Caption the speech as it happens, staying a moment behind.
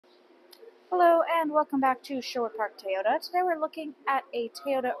Hello and welcome back to Sherwood Park Toyota. Today we're looking at a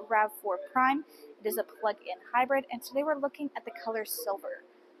Toyota RAV4 Prime. It is a plug-in hybrid, and today we're looking at the color silver.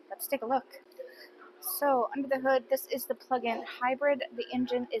 Let's take a look. So under the hood, this is the plug-in hybrid. The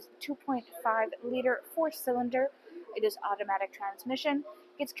engine is 2.5 liter 4-cylinder. It is automatic transmission.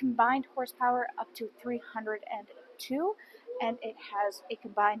 Gets combined horsepower up to 302, and it has a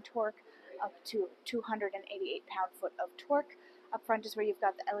combined torque up to 288 pound-foot of torque. Up front is where you've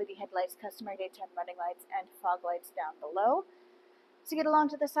got the LED headlights, customary daytime running lights, and fog lights down below. As you get along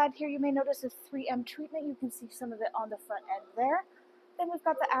to the side here, you may notice a 3M treatment. You can see some of it on the front end there. Then we've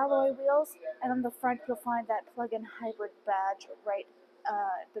got the alloy wheels, and on the front you'll find that plug-in hybrid badge right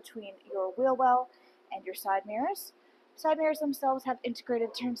between your wheel well and your side mirrors. Side mirrors themselves have integrated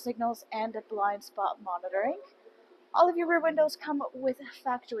turn signals and blind spot monitoring. All of your rear windows come with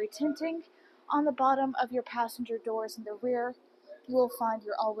factory tinting. On the bottom of your passenger doors in the rear, you will find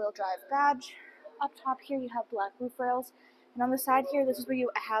your all-wheel drive badge. Up top here you have black roof rails, and on the side here, this is where you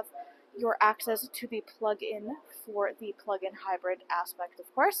have your access to the plug-in for the plug-in hybrid aspect,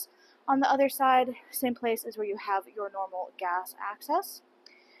 of course. On the other side, same place is where you have your normal gas access.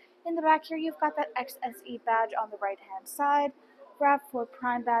 In the back here, you've got that XSE badge on the right-hand side, RAV4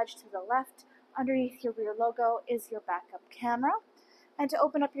 Prime badge to the left. Underneath your rear logo is your backup camera. And to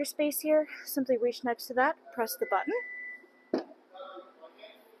open up your space here, simply reach next to that, press the button.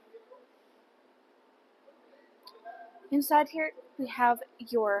 Inside here, we have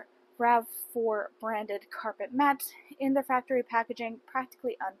your RAV4 branded carpet mats in the factory packaging,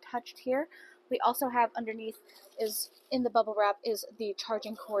 practically untouched here. We also have underneath, is in the bubble wrap, is the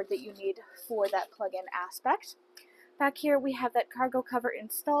charging cord that you need for that plug-in aspect. Back here we have that cargo cover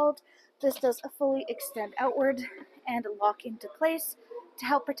installed. This does fully extend outward and lock into place to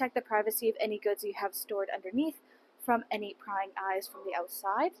help protect the privacy of any goods you have stored underneath from any prying eyes from the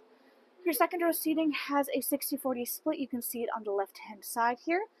outside. Your second row seating has a 60-40 split. You can see it on the left-hand side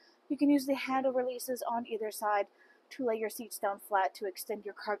here. You can use the handle releases on either side to lay your seats down flat to extend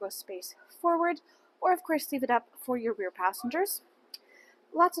your cargo space forward, or of course leave it up for your rear passengers.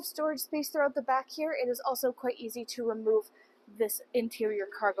 Lots of storage space throughout the back here. It is also quite easy to remove this interior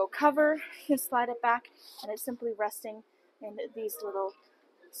cargo cover. You can slide it back, and it's simply resting in these little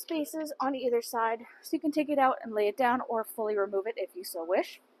spaces on either side, so you can take it out and lay it down or fully remove it if you so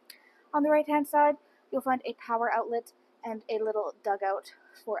wish. On the right-hand side, you'll find a power outlet and a little dugout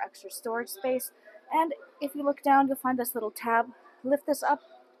for extra storage space. And if you look down, you'll find this little tab. Lift this up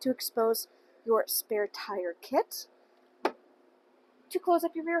to expose your spare tire kit. To close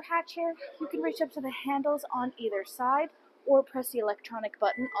up your rear hatch here, you can reach up to the handles on either side or press the electronic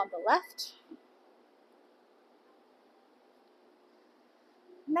button on the left.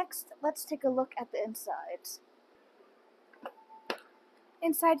 Next, let's take a look at the inside.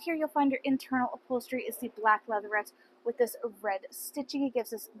 Inside here, you'll find your internal upholstery is the black leatherette with this red stitching. It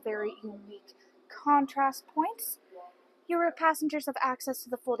gives us very unique contrast points. Your rear passengers have access to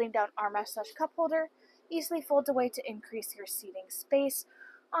the folding down armrest/cup holder. Easily folds away to increase your seating space.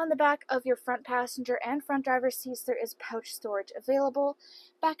 On the back of your front passenger and front driver's seats, there is pouch storage available.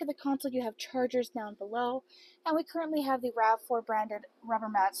 Back of the console, you have chargers down below. And we currently have the RAV4 branded rubber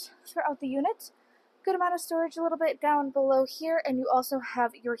mats throughout the unit. Good amount of storage a little bit down below here, and you also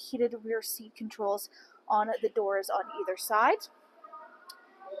have your heated rear seat controls on the doors on either side.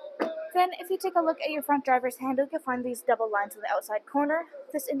 Then if you take a look at your front driver's handle, you'll find these double lines in the outside corner.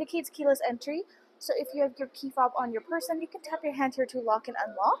 This indicates keyless entry, so if you have your key fob on your person, you can tap your hand here to lock and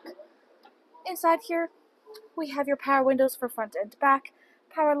unlock. Inside here, we have your power windows for front and back,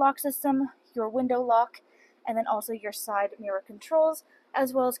 power lock system, your window lock, and then also your side mirror controls,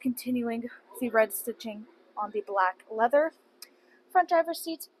 as well as continuing the red stitching on the black leather. Front driver's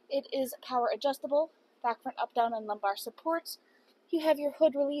seat, it is power adjustable, back, front, up, down, and lumbar support. You have your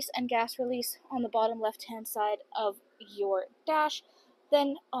hood release and gas release on the bottom left-hand side of your dash.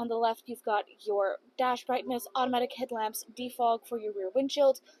 Then on the left, you've got your dash brightness, automatic headlamps, defog for your rear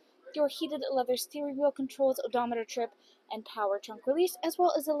windshield, your heated leather steering wheel controls, odometer trip, and power trunk release, as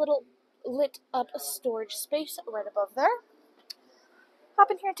well as a little lit-up storage space right above there. Hop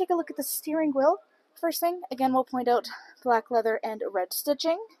in here and take a look at the steering wheel. First thing, again, we'll point out black leather and red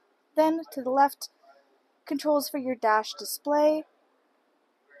stitching. Then, to the left, controls for your dash display,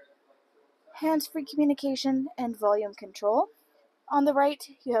 hands-free communication, and volume control. On the right,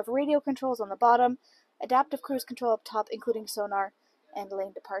 you have radio controls on the bottom, adaptive cruise control up top, including sonar, and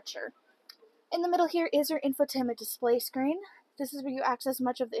lane departure. In the middle here is your infotainment display screen. This is where you access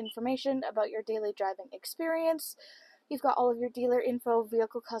much of the information about your daily driving experience. You've got all of your dealer info,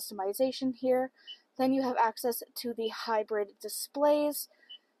 vehicle customization here. Then you have access to the hybrid displays.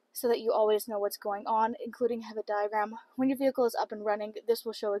 so that you always know what's going on, including have a diagram. When your vehicle is up and running, this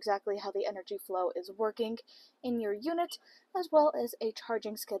will show exactly how the energy flow is working in your unit, as well as a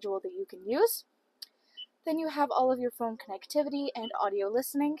charging schedule that you can use. Then you have all of your phone connectivity and audio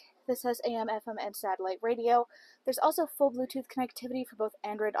listening. This has AM, FM, and satellite radio. There's also full Bluetooth connectivity for both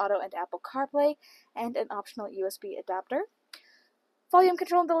Android Auto and Apple CarPlay, and an optional USB adapter. Volume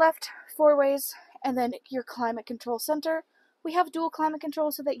control on the left, 4 ways, and then your climate control center. We have dual climate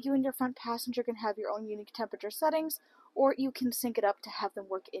control so that you and your front passenger can have your own unique temperature settings, or you can sync it up to have them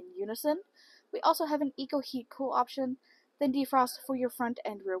work in unison. We also have an Eco Heat Cool option, then defrost for your front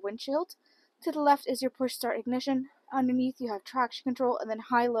and rear windshield. To the left is your push start ignition. Underneath you have traction control and then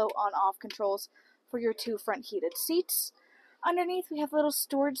high-low on-off controls for your 2 front heated seats. Underneath we have a little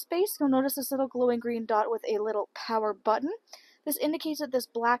storage space. You'll notice this little glowing green dot with a little power button. This indicates that this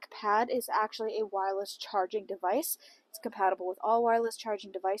black pad is actually a wireless charging device. It's compatible with all wireless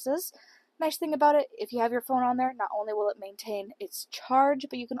charging devices. Nice thing about it, if you have your phone on there, not only will it maintain its charge,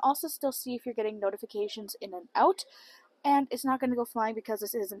 but you can also still see if you're getting notifications in and out. And it's not going to go flying because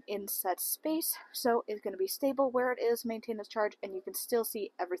this is an inset space, so it's going to be stable where it is, maintain its charge, and you can still see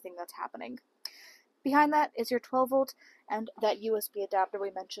everything that's happening. Behind that is your 12-volt and that USB adapter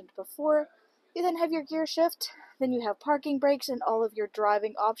we mentioned before. You then have your gear shift, then you have parking brakes and all of your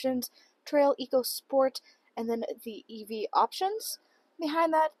driving options, Trail, Eco Sport, and then the EV options.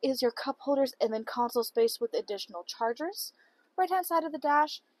 Behind that is your cup holders and then console space with additional chargers. Right-hand side of the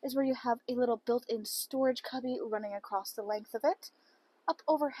dash is where you have a little built-in storage cubby running across the length of it. Up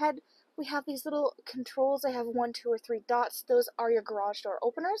overhead, we have these little controls. They have 1, 2, or 3 dots. Those are your garage door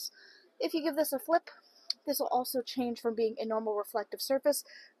openers. If you give this a flip, this will also change from being a normal reflective surface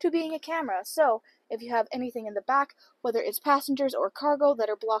to being a camera. So if you have anything in the back, whether it's passengers or cargo that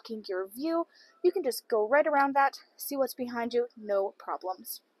are blocking your view, you can just go right around that, see what's behind you, no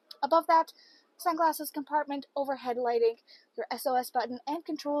problems. Above that, sunglasses compartment, overhead lighting, your SOS button, and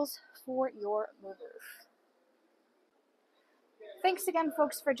controls for your moonroof. Thanks again,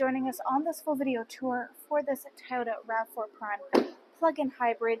 folks, for joining us on this full video tour for this Toyota RAV4 Prime plug-in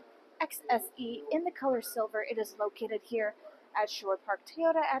hybrid XSE in the color silver. It is located here at Sherwood Park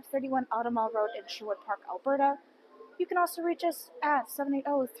Toyota at 31 Automall Road in Sherwood Park, Alberta. You can also reach us at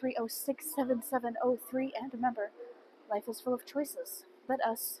 780-306-7703, and remember, life is full of choices. Let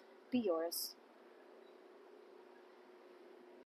us be yours.